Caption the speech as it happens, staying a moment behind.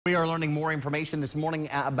We are learning more information this morning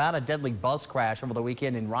about a deadly bus crash over the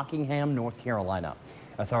weekend in Rockingham, North Carolina.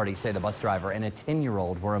 Authorities say the bus driver and a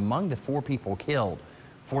 10-year-old were among the 4 people killed.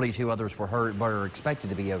 42 others were hurt but are expected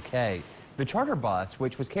to be okay. The charter bus,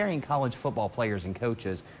 which was carrying college football players and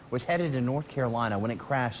coaches, was headed to North Carolina when it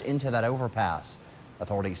crashed into that overpass.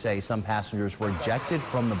 Authorities say some passengers were ejected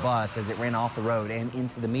from the bus as it ran off the road and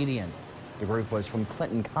into the median. The group was from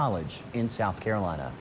Clinton College in South Carolina.